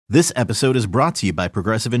This episode is brought to you by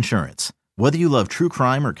Progressive Insurance. Whether you love true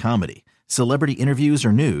crime or comedy, celebrity interviews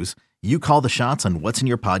or news, you call the shots on what's in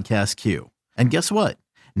your podcast queue. And guess what?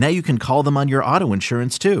 Now you can call them on your auto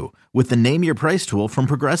insurance too with the Name Your Price tool from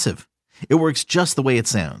Progressive. It works just the way it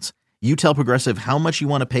sounds. You tell Progressive how much you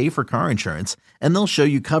want to pay for car insurance, and they'll show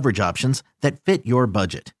you coverage options that fit your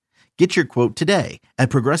budget. Get your quote today at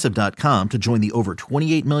Progressive.com to join the over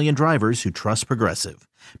 28 million drivers who trust Progressive.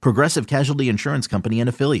 Progressive Casualty Insurance Company and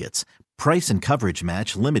Affiliates. Price and coverage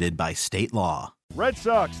match limited by state law. Red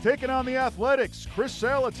Sox taking on the Athletics. Chris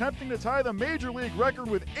Sale attempting to tie the Major League record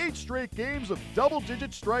with 8 straight games of double-digit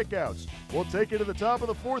strikeouts. We'll take it to the top of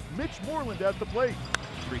the fourth. Mitch Moreland at the plate.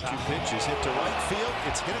 3-2 pitch is hit to right field.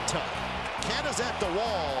 It's hit a ton. Canna's at the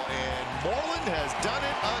wall, and Moreland has done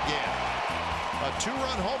it again. A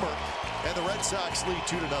 2-run homer, and the Red Sox lead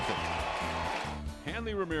 2-0.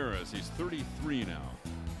 Hanley Ramirez, he's 33 now.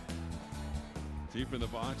 Deep in the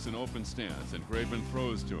box, an open stance, and Graveman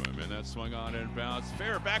throws to him, and that swung on and bounce.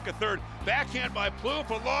 Fair back at third, backhand by Plouffe,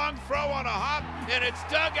 a long throw on a hop, and it's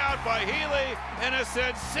dug out by Healy, and a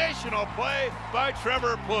sensational play by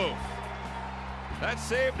Trevor Plouffe. That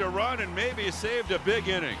saved a run and maybe saved a big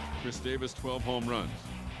inning. Chris Davis, 12 home runs,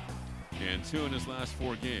 and 2 in his last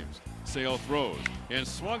 4 games. Sale throws and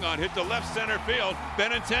swung on, hit to left center field.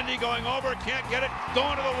 Benintendi going over, can't get it,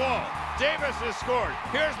 going to the wall. Davis has scored.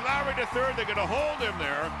 Here's Lowry to third. They're going to hold him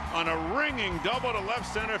there on a ringing double to left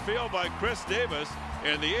center field by Chris Davis,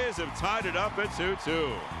 and the A's have tied it up at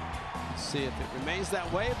 2-2. Let's see if it remains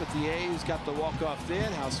that way, but the A's got the walk-off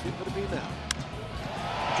in. How sweet would it be now?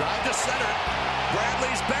 Drive to center.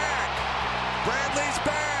 Bradley's back. Bradley's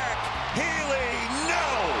back. Healy, no!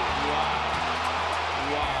 Wow.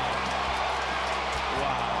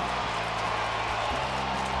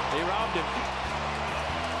 They robbed him.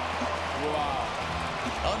 Wow.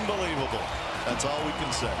 Unbelievable. That's all we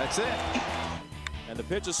can say. That's it. And the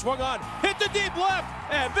pitch is swung on, hit the deep left,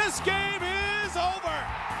 and this game is over.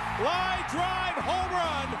 Line drive home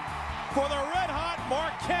run for the red-hot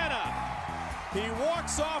Mark Canha. He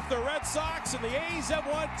walks off the Red Sox, and the A's have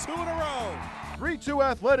won 2 in a row. 3-2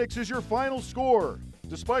 Athletics is your final score.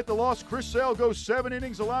 Despite the loss, Chris Sale goes 7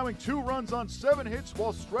 innings, allowing 2 runs on 7 hits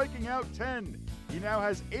while striking out 10. He now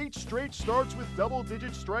has 8 straight starts with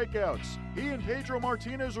double-digit strikeouts. He and Pedro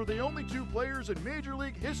Martinez are the only 2 players in Major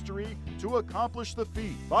League history to accomplish the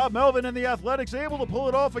feat. Bob Melvin and the Athletics able to pull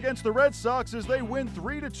it off against the Red Sox as they win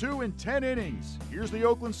 3-2 in 10 innings. Here's the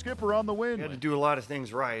Oakland skipper on the win. You had to do a lot of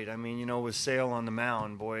things right. I mean, with Sale on the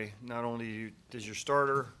mound, boy, not only does your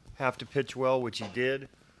starter have to pitch well, which he did,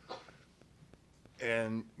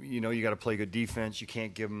 and, you got to play good defense. You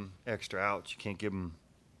can't give him extra outs. You can't give him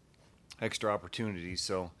extra opportunities.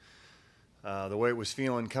 So the way it was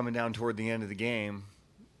feeling coming down toward the end of the game,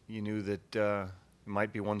 you knew that it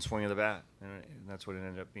might be one swing of the bat, and that's what it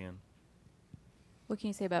ended up being. What can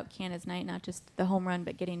you say about Canha's night, not just the home run,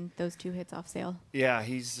 but getting those 2 hits off Sale? Yeah,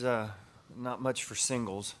 he's not much for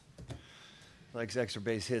singles. Likes extra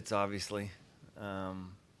base hits, obviously.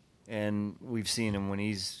 And we've seen him when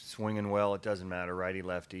he's swinging well. It doesn't matter, righty,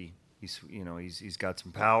 lefty. He's got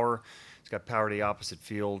some power. He's got power to the opposite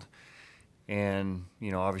field, and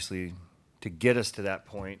obviously, to get us to that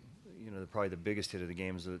point, probably the biggest hit of the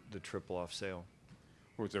game is the triple off Sale.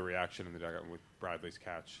 What was the reaction in the dugout with Bradley's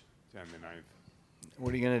catch to end the 9th?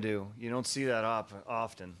 What are you going to do? You don't see that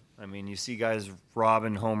often. I mean, you see guys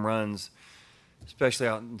robbing home runs, especially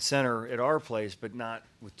out in center at our place, but not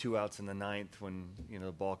with 2 outs in the 9th when,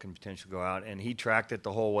 the ball can potentially go out. And he tracked it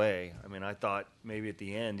the whole way. I mean, I thought maybe at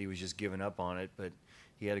the end he was just giving up on it, but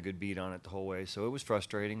he had a good beat on it the whole way. So it was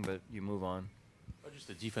frustrating, but you move on. Just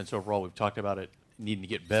the defense overall, we've talked about it needing to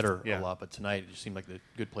get better Yeah. a lot, but tonight it just seemed like the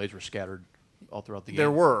good plays were scattered all throughout the game. There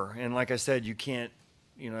were. And like I said, you can't,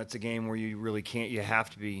 it's a game where you really can't, you have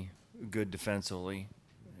to be good defensively.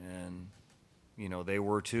 And, they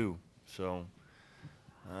were too. So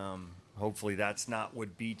hopefully that's not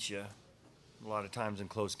what beats you. A lot of times in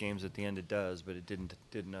close games at the end it does, but it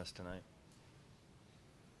didn't us tonight.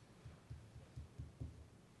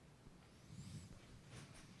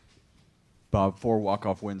 Bob, 4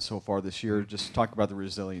 walk-off wins so far this year. Just talk about the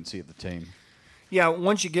resiliency of the team. Yeah,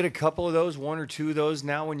 once you get a couple of those, 1 or 2 of those,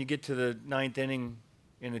 now when you get to the 9th inning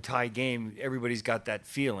in a tie game, everybody's got that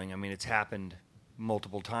feeling. I mean, it's happened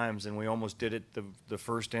multiple times, and we almost did it the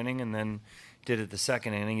first inning and then did it the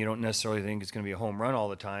second inning. You don't necessarily think it's going to be a home run all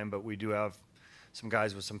the time, but we do have some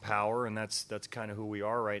guys with some power, and that's kind of who we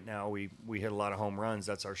are right now. We hit a lot of home runs.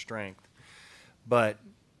 That's our strength. But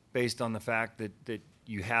based on the fact that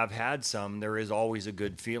you have had some, there is always a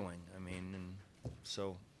good feeling. I mean, and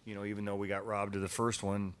so, you know, even though we got robbed of the first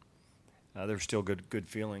one, There's still good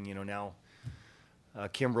feeling. Now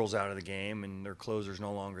Kimbrel's out of the game and their closer's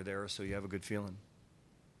no longer there, so you have a good feeling.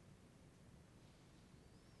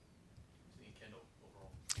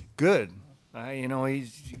 Good. You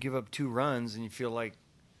give up 2 runs and you feel like,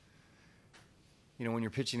 when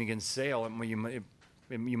you're pitching against Sale,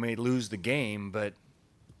 you may lose the game, but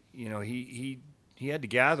he had to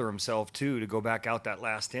gather himself too to go back out that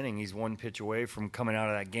last inning. He's 1 pitch away from coming out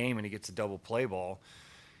of that game, and he gets a double play ball.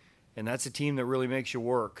 And that's a team that really makes you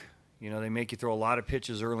work. They make you throw a lot of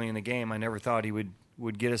pitches early in the game. I never thought he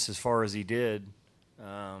would get us as far as he did,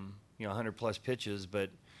 100-plus pitches,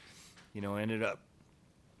 but, ended up,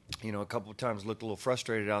 a couple of times looked a little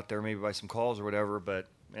frustrated out there, maybe by some calls or whatever, but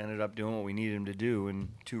ended up doing what we needed him to do, and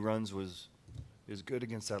 2 runs is good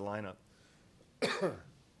against that lineup.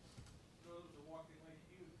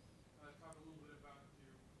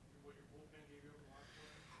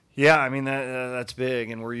 Yeah, I mean that's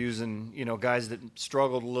big, and we're using guys that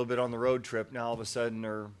struggled a little bit on the road trip. Now all of a sudden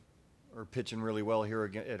are pitching really well here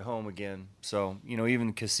again, at home again. So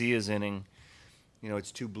even Casillas' inning,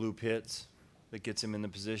 it's 2 blue pits that gets him in the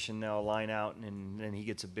position now, a line out, and then he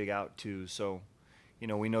gets a big out too. So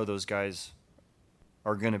we know those guys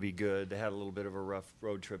are going to be good. They had a little bit of a rough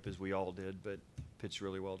road trip, as we all did, but pitched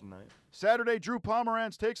really well tonight. Saturday, Drew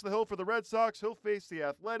Pomeranz takes the hill for the Red Sox. He'll face the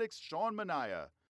Athletics' Sean Manaea.